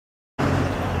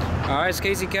Alright, it's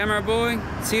Casey Camera Boy,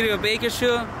 City of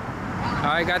Bakersfield.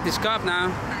 Alright, got this cop now.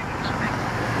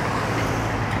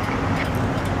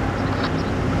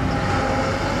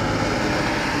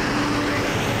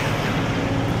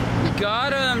 We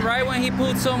got him right when he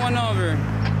pulled someone over.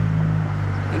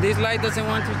 And this light doesn't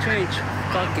want to change.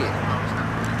 Fuck it.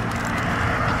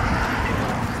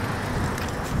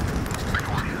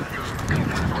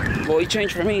 Well, he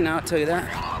changed for me now, I'll tell you that.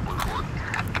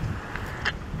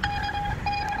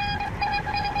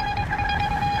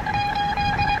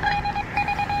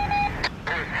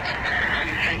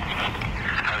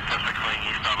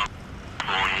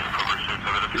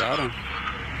 Got him.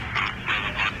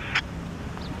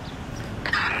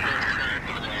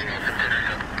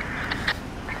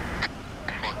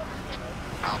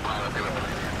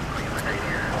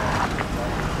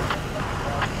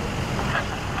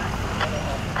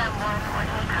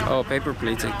 Oh, paper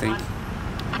plates, I think.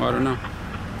 Well, I don't know.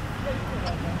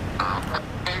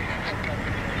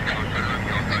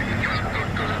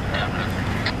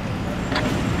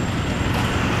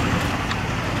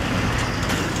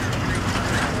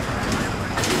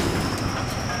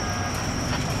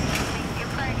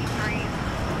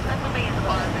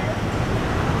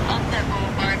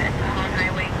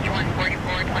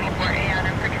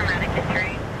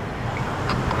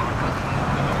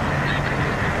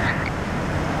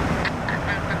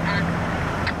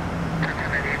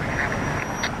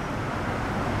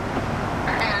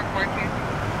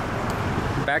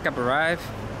 Backup arrive.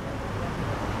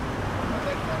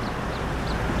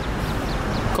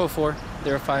 Code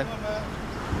 405.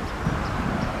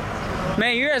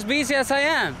 Man, you're as busy as I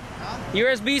am. Huh? You're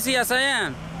as busy as I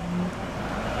am.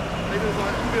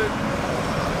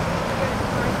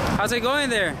 How's it going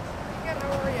there? Good,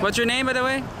 how are you? What's your name, by the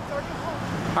way?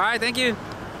 Alright, thank you.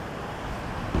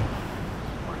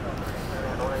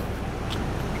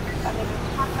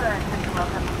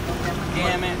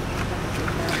 Damn it.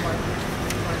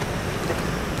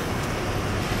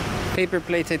 Paper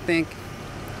plates, I think.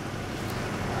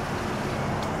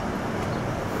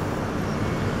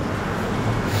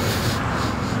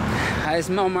 I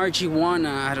smell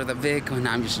marijuana out of the vehicle. No,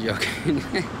 I'm just joking.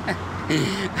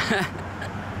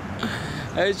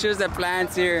 It's just the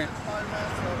plants here. I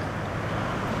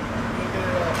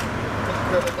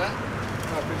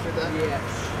appreciate that. Yes.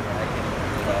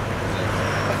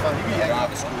 That's fine. You can yank it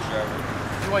off. Screwdriver.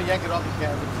 If you want to yank it off, you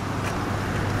can.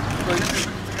 So you can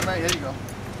take a night. Here you go.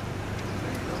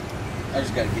 I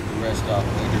just gotta get the rest off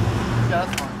later. Yeah,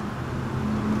 that's fine.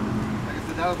 Like I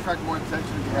said, that'll attract more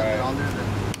attention if you have it on there.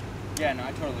 Yeah, no,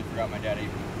 I totally forgot my daddy.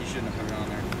 He shouldn't have put it on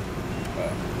there.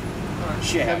 But right.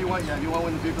 shit. Yeah, if you want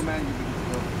in the vehicle, man, you can just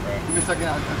go. Right. Give me a second.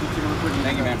 I'll take a real quick.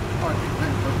 Thank you, man. All right,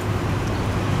 thanks, bro.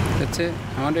 That's it.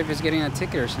 I wonder if he's getting a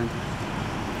ticket or something.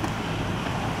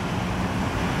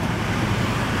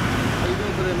 How you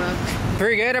doing today, man?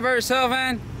 Pretty good about yourself,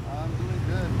 man. I'm doing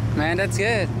good. Man, that's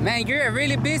good. Man, you're a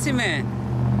really busy man.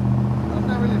 I'm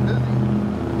not really busy.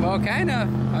 Well, kind of.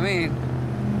 I mean,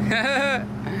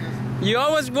 you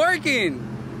always working,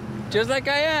 just like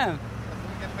I am. That's what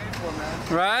we get paid for,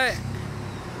 man. Right?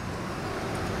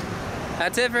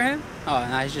 That's it for him? Oh,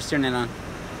 no, he's just turning it on.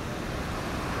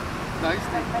 Nice.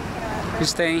 He's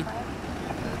staying.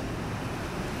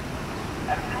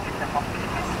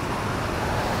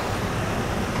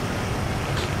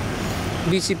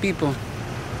 Busy people.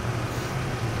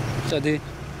 So, dude.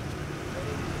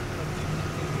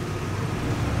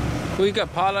 We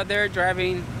got Paula there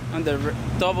driving on the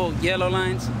double yellow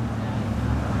lines.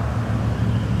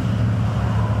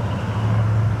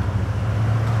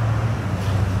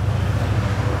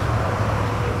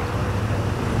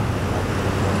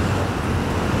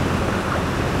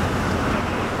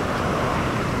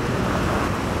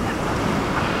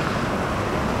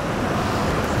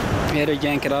 He had to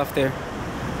yank it off there.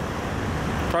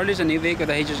 Probably it's a new vehicle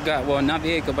that he just got. Well, not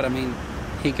vehicle, but I mean,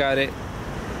 he got it.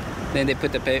 Then they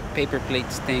put the paper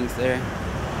plates things there.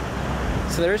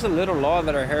 So there's a little law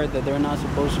that I heard that they're not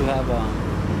supposed to have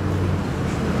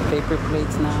paper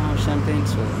plates now or something.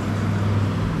 So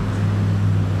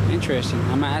interesting.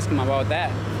 I'm gonna ask him about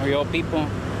that. For y'all people.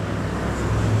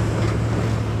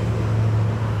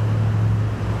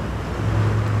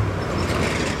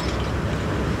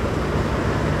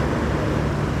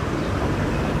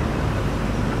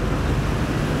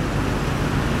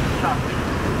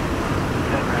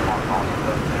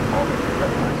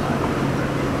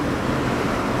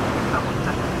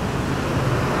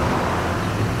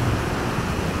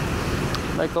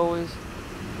 Like always,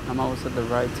 I'm always at the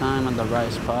right time and the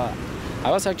right spot.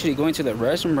 I was actually going to the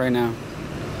restroom right now,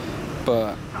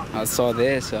 but I saw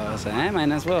this, so I was like, I might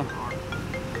as well.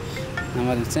 Know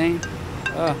what I'm saying?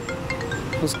 Oh,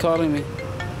 who's calling me?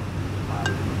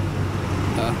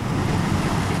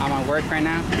 I'm at work right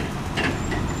now.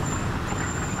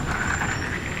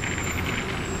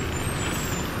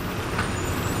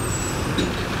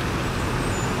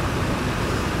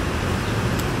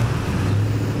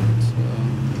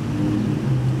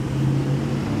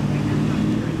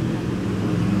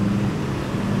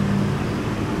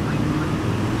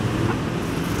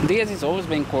 Diaz has always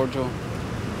been cordial,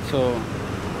 so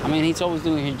I mean he's always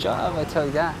doing his job. I tell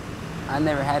you that. I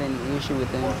never had any issue with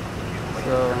him.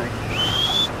 So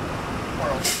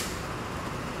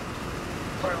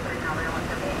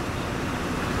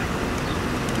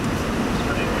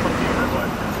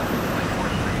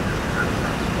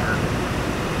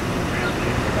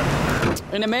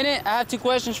in a minute, I have 2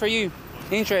 questions for you,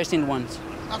 interesting ones.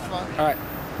 That's fine. All right,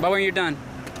 but when you're done,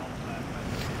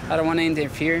 I don't want to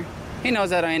interfere. He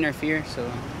knows that I interfere,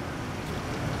 so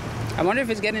I wonder if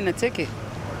he's getting a ticket.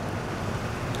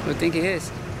 I think he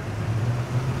is.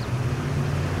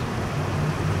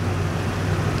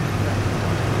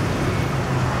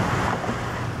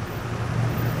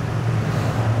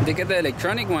 They get the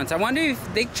electronic ones. I wonder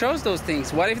if they chose those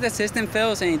things. What if the system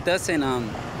fails and it doesn't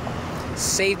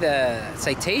save the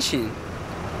citation?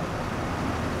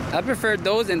 I prefer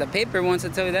those than the paper ones, I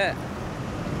tell you that.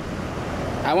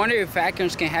 I wonder if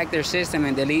hackers can hack their system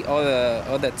and delete all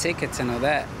the tickets and all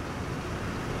that.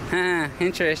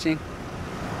 Interesting.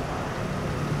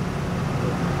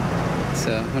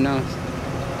 So who knows?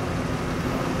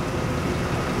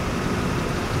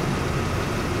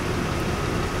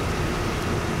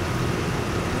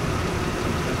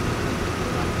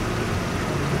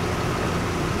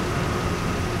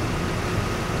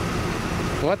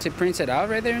 What, it prints it out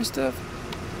right there and stuff?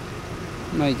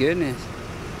 My goodness.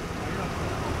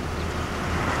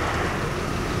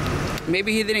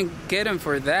 Maybe he didn't get them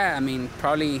for that. I mean,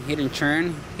 probably he didn't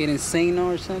churn, he didn't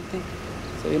signal or something.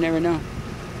 So you never know.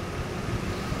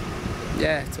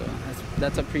 Yeah, so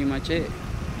that's pretty much it.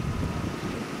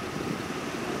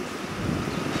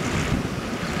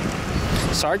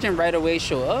 Sergeant right away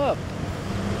show up.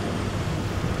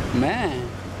 Man.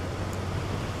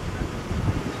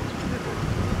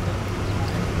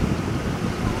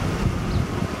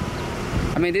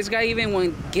 I mean, this guy, even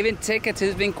when giving tickets,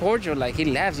 he's been cordial. Like, he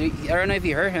laughs. I don't know if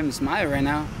you heard him smile right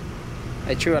now.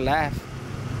 I threw a laugh.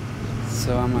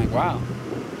 So I'm like, wow.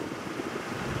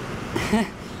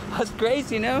 That's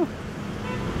crazy, you know?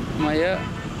 I'm like,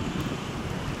 yeah.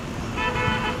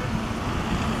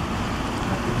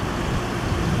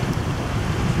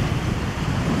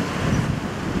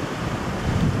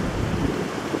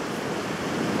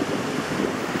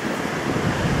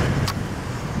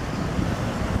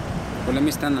 Well, let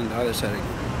me stand on the other side again.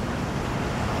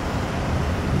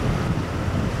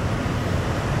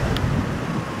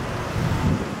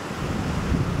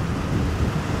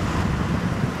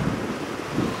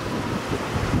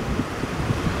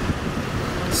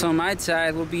 So my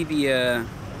side will be the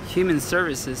human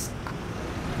services.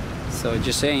 So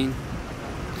just saying,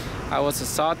 I was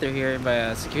assaulted here by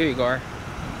a security guard.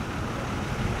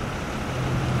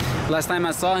 Last time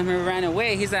I saw him, he ran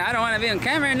away. He said, I don't want to be on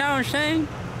camera now, Shane.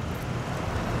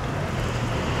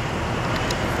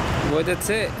 Well, that's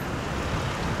it.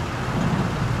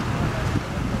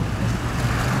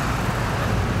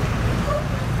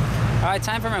 All right,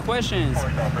 time for my questions.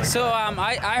 So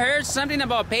I heard something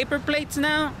about paper plates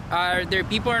now. Are there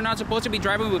people are not supposed to be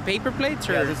driving with paper plates?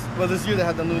 Or? Yeah, this year they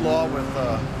had the new law with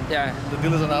yeah, the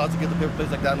dealers are not allowed to get the paper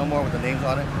plates like that no more with the names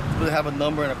on it. So they have a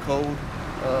number and a code.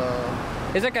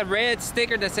 It's like a red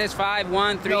sticker that says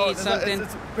 513 no, something.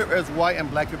 It's white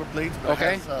and black paper plates. But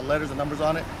okay. It has letters and numbers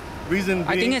on it. Reason being,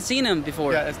 I think I've seen them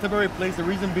before. Yeah, it's temporary plates. The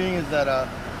reason being is that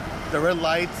the red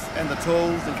lights and the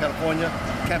tolls in California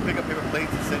can't pick up paper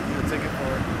plates and send you a ticket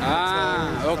for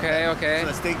tolls, okay, okay. So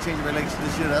the state changed the regulations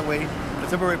this year that way. The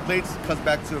temporary plates comes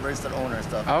back to a registered owner and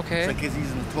stuff. Okay. So in case you're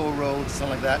using the toll roads,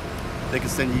 something like that, they can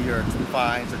send you your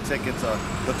fines or tickets or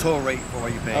the toll rate for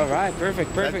what you pay. All right,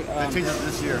 perfect. That changes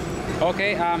this year.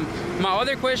 Okay, my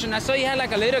other question, I saw you had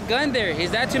like a little gun there.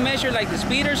 Is that to measure like the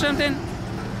speed or something?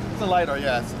 It's a LiDAR,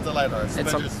 yes. It's a LiDAR. It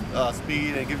measures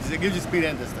speed and it gives you speed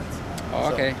and distance.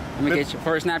 Oh, okay. Let me get you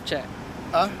for a Snapchat.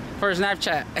 For a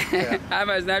Snapchat. Yeah. I have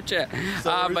a Snapchat.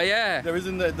 So but yeah. The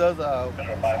reason that it does,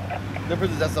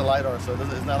 difference is that's a LiDAR, so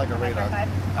it's not like a radar.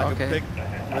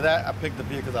 With that, I picked the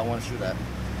vehicles I want to shoot at.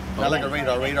 Not like a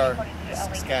radar. Radar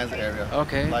scans the area.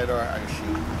 Okay. LiDAR, I can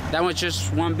shoot. That was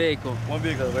just one vehicle? One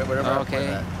vehicle, whatever I point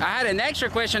at. I had an extra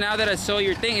question now that I saw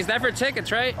your thing. Is that for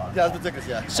tickets, right? Yeah, that's for tickets,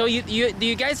 yeah. So do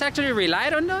you guys actually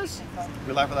rely on those?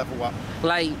 Rely for that for what?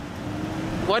 Like,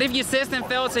 What if your system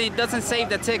fails and it doesn't save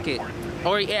the ticket?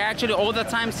 Or it actually all the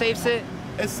time saves it?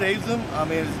 It saves them. I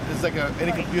mean, it's like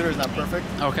any computer is not perfect.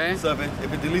 Okay. So if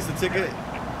it deletes the ticket,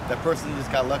 that person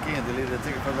just got lucky and deleted the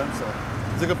ticket for them. So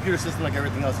it's a computer system like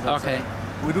everything else. Okay.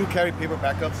 We do carry paper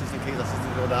backups just in case our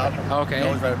systems go down. Okay. We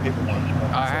always write a paper one.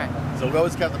 All right. So we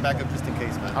always kept the backup just in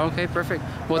case, man. Okay, perfect.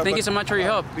 Well, thank you so much for your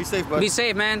help. Be safe, bud. Be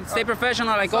safe, man. Stay professional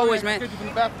like always, man.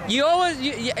 You always,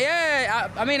 yeah.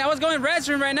 I mean, I was going to the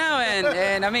restroom right now,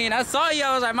 and I mean, I saw you.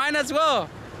 I was like, might as well.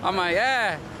 I'm like,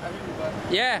 yeah.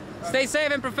 Yeah. Stay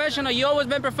safe and professional. You always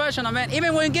been professional, man.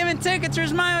 Even when giving tickets, you're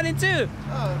smiling too.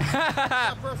 Oh,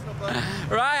 not personal, bud.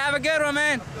 Right. Have a good one,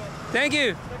 man. Thank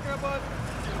you. Take care, bud.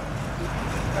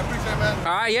 I appreciate it, man.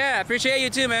 All right, yeah. I appreciate you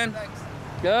too, man. Thanks.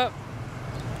 Yep.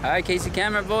 All right, Casey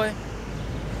Camera Boy.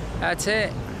 That's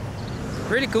it.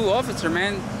 Really cool officer,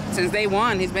 man. Since day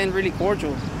one, he's been really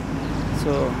cordial.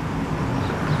 So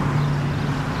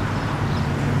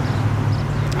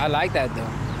I like that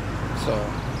though. So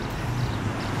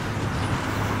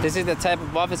this is the type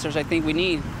of officers I think we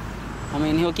need. I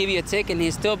mean, he'll give you a ticket and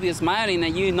he'll still be smiling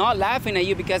at you, not laughing at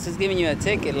you because he's giving you a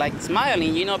ticket, like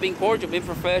smiling, you know, being cordial, being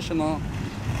professional.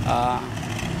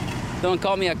 Don't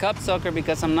call me a cop sucker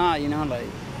because I'm not, you know, like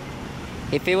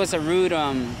if it was a rude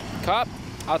cop,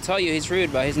 I'll tell you he's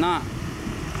rude, but he's not.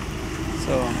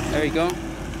 So there you go.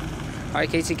 All right,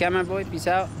 Casey Camera Boy, peace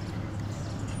out.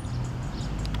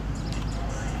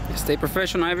 Stay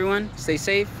professional, everyone. Stay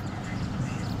safe,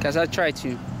 because I try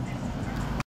to.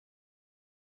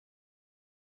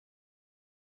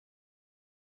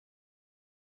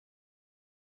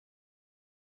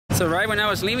 So right when I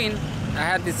was leaving, I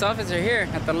had this officer here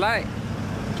at the light.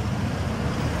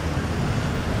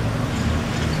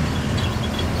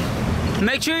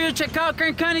 Make sure you check out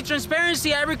Kern County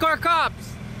Transparency. I record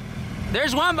cops.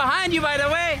 There's one behind you, by the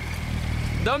way.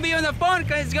 Don't be on the phone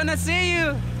because he's gonna see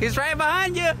you. He's right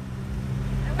behind you.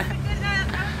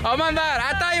 Oh my God,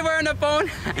 I thought you were on the phone.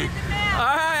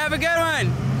 All right, have a good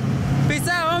one. Peace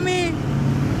out, homie.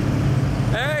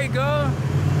 There you go.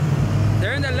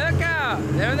 They're in the lookout.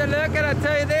 They're in the lookout, I'll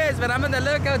tell you this, but I'm in the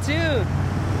lookout too.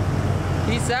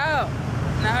 Peace out.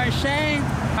 Now, Shane,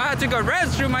 I had to go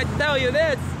restroom, I tell you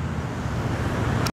this.